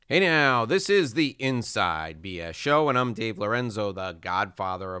Hey now, this is the Inside BS Show, and I'm Dave Lorenzo, the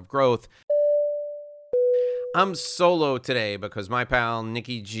godfather of growth. I'm solo today because my pal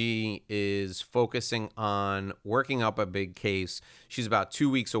Nikki G is focusing on working up a big case. She's about 2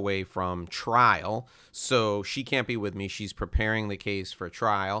 weeks away from trial, so she can't be with me. She's preparing the case for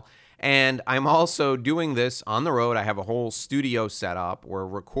trial. And I'm also doing this on the road. I have a whole studio set up. We're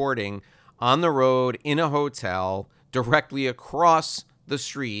recording on the road in a hotel directly across the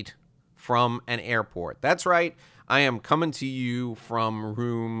street from an airport. That's right. I am coming to you from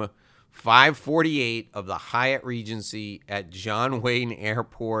room 548 of the Hyatt Regency at John Wayne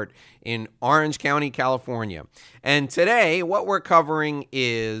Airport in Orange County, California. And today, what we're covering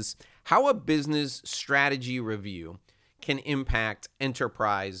is how a business strategy review can impact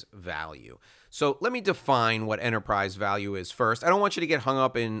enterprise value. So let me define what enterprise value is first. I don't want you to get hung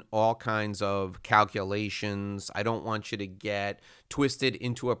up in all kinds of calculations. I don't want you to get twisted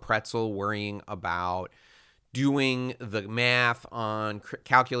into a pretzel worrying about doing the math on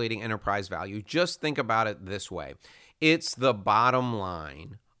calculating enterprise value. Just think about it this way. It's the bottom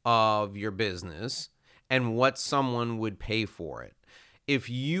line of your business and what someone would pay for it. If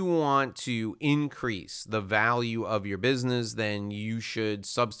you want to increase the value of your business, then you should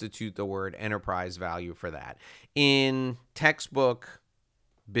substitute the word enterprise value for that. In textbook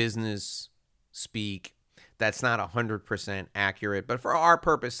business speak, that's not 100% accurate, but for our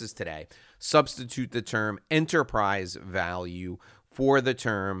purposes today, substitute the term enterprise value for the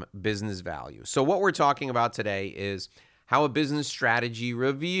term business value. So what we're talking about today is how a business strategy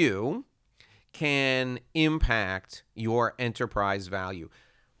review can impact your enterprise value.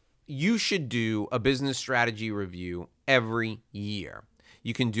 You should do a business strategy review every year.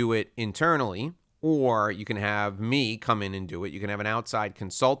 You can do it internally, or you can have me come in and do it. You can have an outside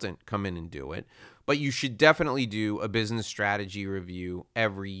consultant come in and do it. But you should definitely do a business strategy review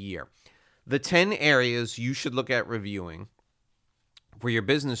every year. The 10 areas you should look at reviewing for your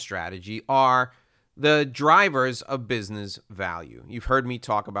business strategy are the drivers of business value. You've heard me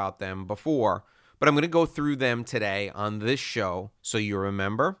talk about them before, but I'm going to go through them today on this show so you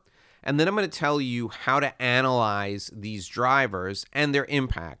remember. And then I'm going to tell you how to analyze these drivers and their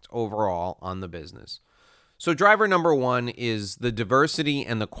impact overall on the business. So driver number one is the diversity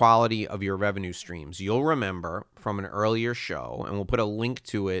and the quality of your revenue streams. You'll remember from an earlier show, and we'll put a link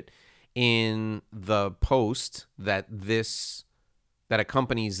to it in the post that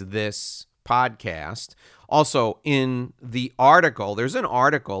accompanies this podcast. Also, in the article, there's an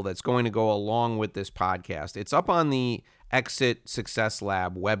article that's going to go along with this podcast. It's up on the Exit Success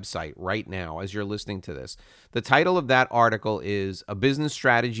Lab website right now as you're listening to this. The title of that article is A Business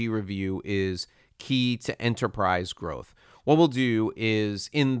Strategy Review is Key to Enterprise Growth. What we'll do is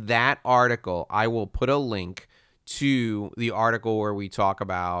in that article, I will put a link to the article where we talk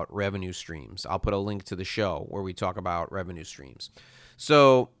about revenue streams. I'll put a link to the show where we talk about revenue streams.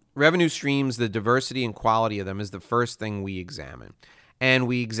 So revenue streams, the diversity and quality of them is the first thing we examine. And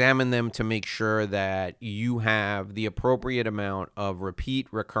we examine them to make sure that you have the appropriate amount of repeat,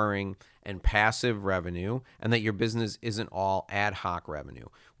 recurring, and passive revenue, and that your business isn't all ad hoc revenue.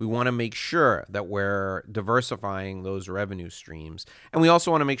 We want to make sure that we're diversifying those revenue streams. And we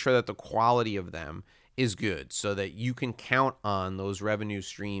also want to make sure that the quality of them is good so that you can count on those revenue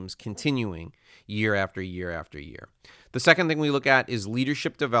streams continuing year after year after year. The second thing we look at is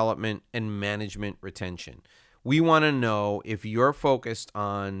leadership development and management retention. We want to know if you're focused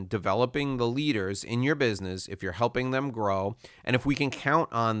on developing the leaders in your business, if you're helping them grow, and if we can count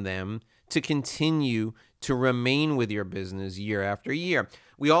on them to continue to remain with your business year after year.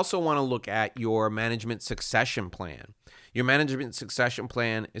 We also want to look at your management succession plan. Your management succession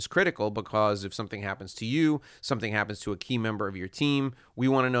plan is critical because if something happens to you, something happens to a key member of your team, we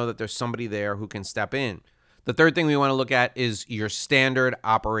want to know that there's somebody there who can step in. The third thing we want to look at is your standard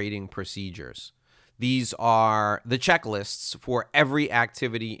operating procedures. These are the checklists for every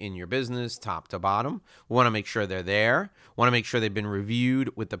activity in your business, top to bottom. We want to make sure they're there. We want to make sure they've been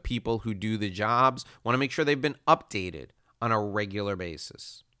reviewed with the people who do the jobs. We want to make sure they've been updated on a regular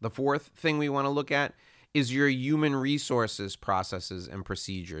basis. The fourth thing we want to look at is your human resources processes and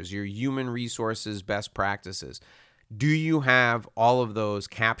procedures, your human resources best practices. Do you have all of those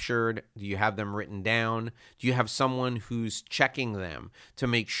captured? Do you have them written down? Do you have someone who's checking them to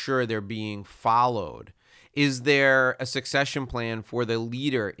make sure they're being followed? Is there a succession plan for the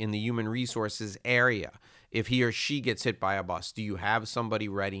leader in the human resources area? If he or she gets hit by a bus, do you have somebody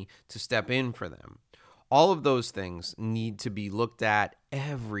ready to step in for them? All of those things need to be looked at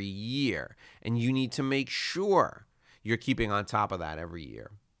every year, and you need to make sure you're keeping on top of that every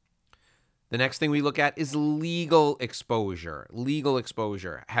year. The next thing we look at is legal exposure. Legal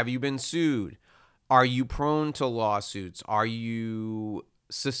exposure. Have you been sued? Are you prone to lawsuits? Are you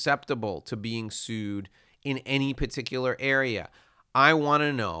susceptible to being sued in any particular area? I want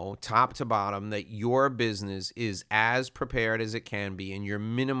to know top to bottom that your business is as prepared as it can be and you're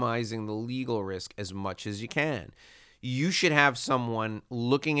minimizing the legal risk as much as you can. You should have someone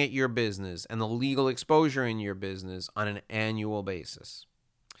looking at your business and the legal exposure in your business on an annual basis.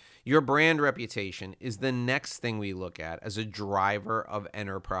 Your brand reputation is the next thing we look at as a driver of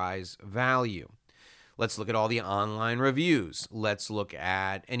enterprise value. Let's look at all the online reviews. Let's look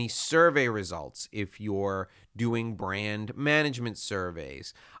at any survey results if you're doing brand management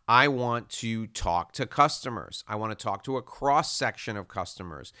surveys. I want to talk to customers. I want to talk to a cross-section of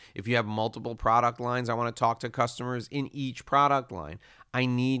customers. If you have multiple product lines, I want to talk to customers in each product line. I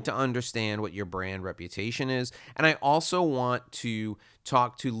need to understand what your brand reputation is. And I also want to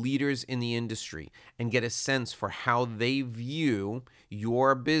talk to leaders in the industry and get a sense for how they view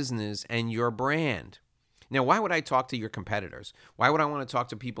your business and your brand. Now, why would I talk to your competitors? Why would I want to talk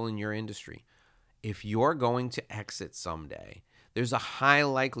to people in your industry? If you're going to exit someday, there's a high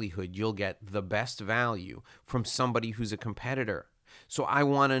likelihood you'll get the best value from somebody who's a competitor. So I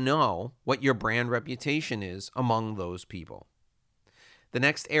want to know what your brand reputation is among those people. The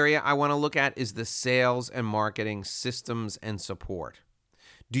next area I want to look at is the sales and marketing systems and support.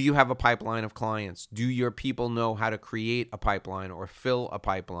 Do you have a pipeline of clients? Do your people know how to create a pipeline or fill a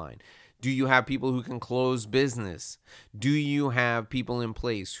pipeline? Do you have people who can close business? Do you have people in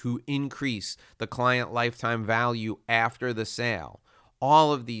place who increase the client lifetime value after the sale?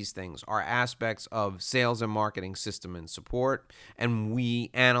 All of these things are aspects of sales and marketing system and support, and we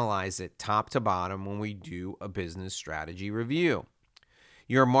analyze it top to bottom when we do a business strategy review.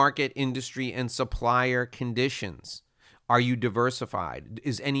 Your market, industry, and supplier conditions. Are you diversified?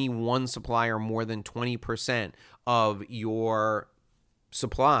 Is any one supplier more than 20% of your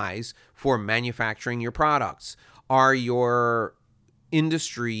supplies for manufacturing your products? Are your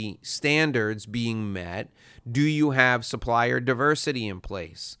industry standards being met? Do you have supplier diversity in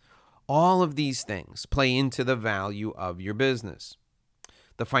place? All of these things play into the value of your business.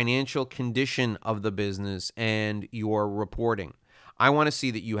 The financial condition of the business and your reporting. I want to see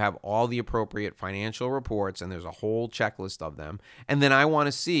that you have all the appropriate financial reports, and there's a whole checklist of them. And then I want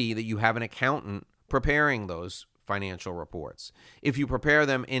to see that you have an accountant preparing those financial reports. If you prepare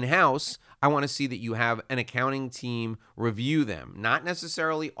them in-house, I want to see that you have an accounting team review them, not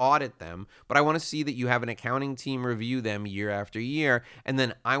necessarily audit them, but I want to see that you have an accounting team review them year after year. And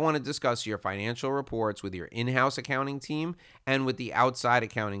then I want to discuss your financial reports with your in-house accounting team and with the outside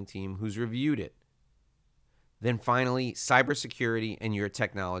accounting team who's reviewed it. Then finally, cybersecurity and your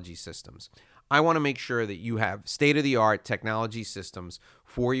technology systems. I want to make sure that you have state-of-the-art technology systems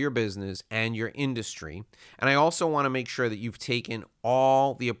for your business and your industry. And I also want to make sure that you've taken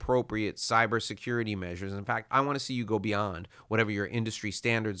all the appropriate cybersecurity measures. In fact, I want to see you go beyond whatever your industry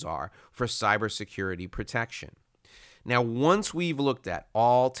standards are for cybersecurity protection. Now, once we've looked at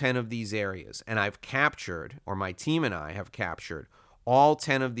all 10 of these areas, and I've captured, or my team and I have captured, all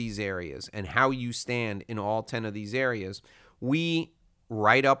 10 of these areas and how you stand in all 10 of these areas, we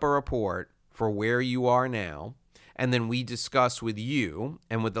write up a report for where you are now, and then we discuss with you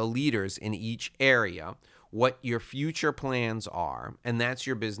and with the leaders in each area what your future plans are, and that's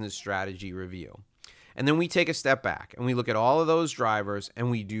your business strategy review. And then we take a step back and we look at all of those drivers and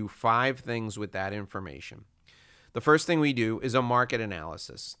we do 5 things with that information. The first thing we do is a market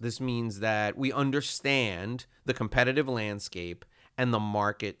analysis. This means that we understand the competitive landscape and the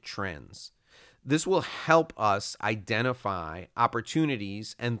market trends. This will help us identify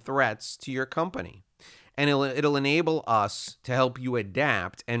opportunities and threats to your company. And it'll enable us to help you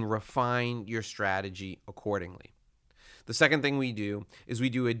adapt and refine your strategy accordingly. The second thing we do is we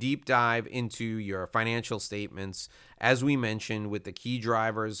do a deep dive into your financial statements, as we mentioned, with the key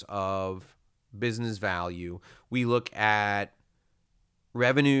drivers of business value. We look at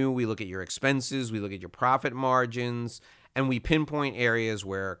revenue, we look at your expenses, we look at your profit margins, and we pinpoint areas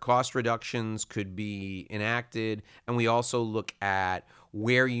where cost reductions could be enacted, and we also look at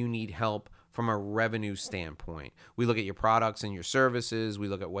where you need help from a revenue standpoint. We look at your products and your services, we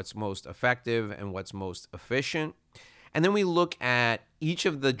look at what's most effective and what's most efficient, and then we look at each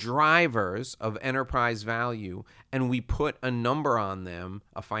of the drivers of enterprise value, and we put a number on them,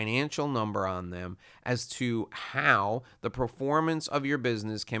 a financial number on them, as to how the performance of your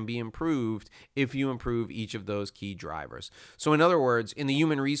business can be improved if you improve each of those key drivers. So in other words, in the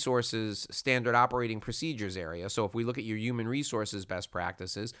human resources standard operating procedures area, so if we look at your human resources best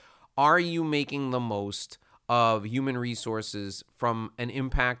practices, are you making the most of human resources from an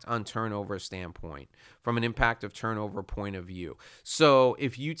impact on turnover standpoint, from an impact of turnover point of view. So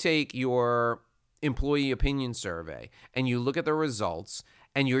if you take your employee opinion survey and you look at the results,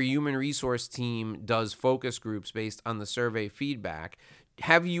 and your human resource team does focus groups based on the survey feedback,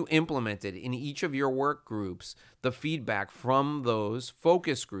 have you implemented in each of your work groups the feedback from those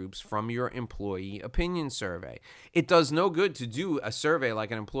focus groups from your employee opinion survey? It does no good to do a survey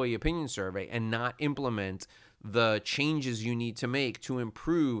like an employee opinion survey and not implement the changes you need to make to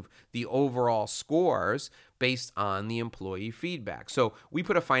improve the overall scores based on the employee feedback. So we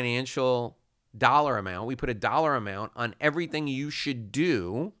put a financial dollar amount, we put a dollar amount on everything you should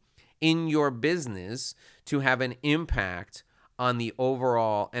do in your business to have an impact on the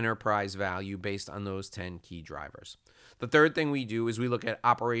overall enterprise value based on those 10 key drivers. The third thing we do is we look at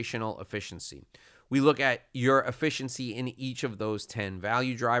operational efficiency. We look at your efficiency in each of those 10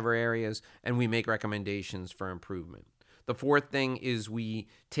 value driver areas, and we make recommendations for improvement. The fourth thing is we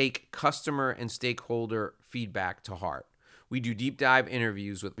take customer and stakeholder feedback to heart. We do deep dive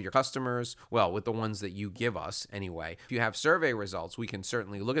interviews with your customers, well, with the ones that you give us anyway. If you have survey results, we can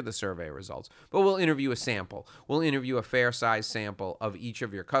certainly look at the survey results, but we'll interview a sample. We'll interview a fair size sample of each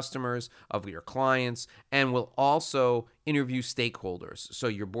of your customers, of your clients, and we'll also interview stakeholders. So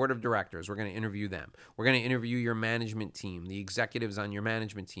your board of directors, we're going to interview them. We're going to interview your management team, the executives on your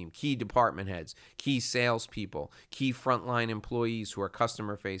management team, key department heads, key salespeople, key frontline employees who are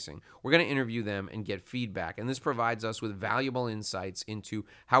customer facing. We're going to interview them and get feedback. And this provides us with valuable insights into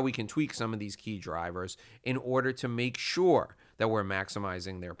how we can tweak some of these key drivers in order to make sure that we're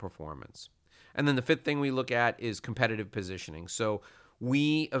maximizing their performance. And then the fifth thing we look at is competitive positioning. So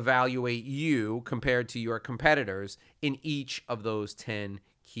we evaluate you compared to your competitors in each of those 10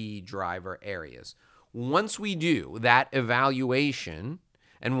 key driver areas. Once we do that evaluation,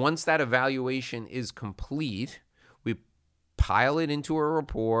 and once that evaluation is complete, we pile it into a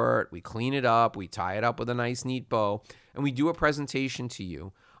report, we clean it up, we tie it up with a nice neat bow, and we do a presentation to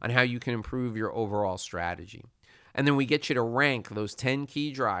you on how you can improve your overall strategy. And then we get you to rank those 10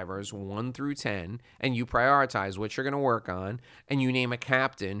 key drivers, 1 through 10, and you prioritize what you're going to work on, and you name a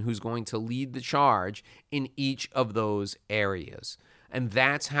captain who's going to lead the charge in each of those areas. And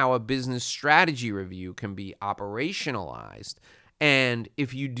that's how a business strategy review can be operationalized. And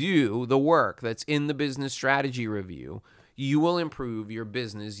if you do the work that's in the business strategy review, you will improve your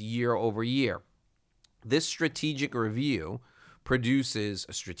business year over year. This strategic review produces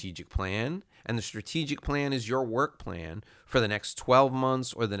a strategic plan, and the strategic plan is your work plan for the next 12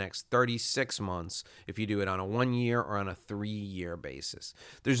 months or the next 36 months if you do it on a 1 year or on a 3-year basis.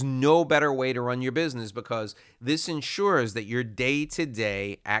 There's no better way to run your business because this ensures that your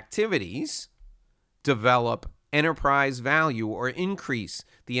day-to-day activities develop enterprise value or increase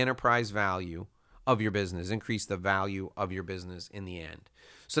the enterprise value of your business, increase the value of your business in the end.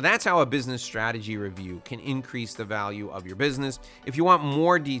 So that's how a business strategy review can increase the value of your business. If you want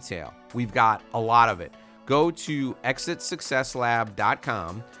more detail, we've got a lot of it. Go to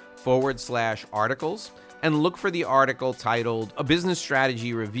exitsuccesslab.com/articles and look for the article titled "A Business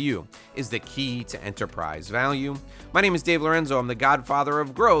Strategy Review is the Key to Enterprise Value." My name is Dave Lorenzo. I'm the godfather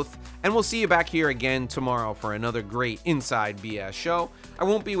of growth, and we'll see you back here again tomorrow for another great Inside BS show. I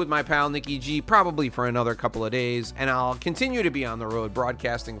won't be with my pal Nikki G probably for another couple of days, and I'll continue to be on the road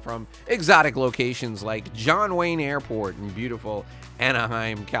broadcasting from exotic locations like John Wayne Airport in beautiful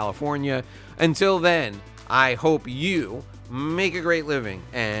Anaheim, California. Until then, I hope you make a great living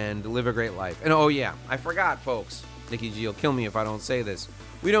and live a great life. And oh yeah, I forgot, folks. Nikki G will kill me if I don't say this.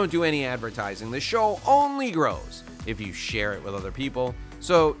 We don't do any advertising. The show only grows if you share it with other people.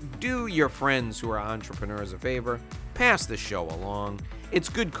 So do your friends who are entrepreneurs a favor. Pass the show along. It's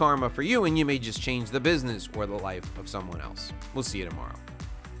good karma for you, and you may just change the business or the life of someone else. We'll see you tomorrow.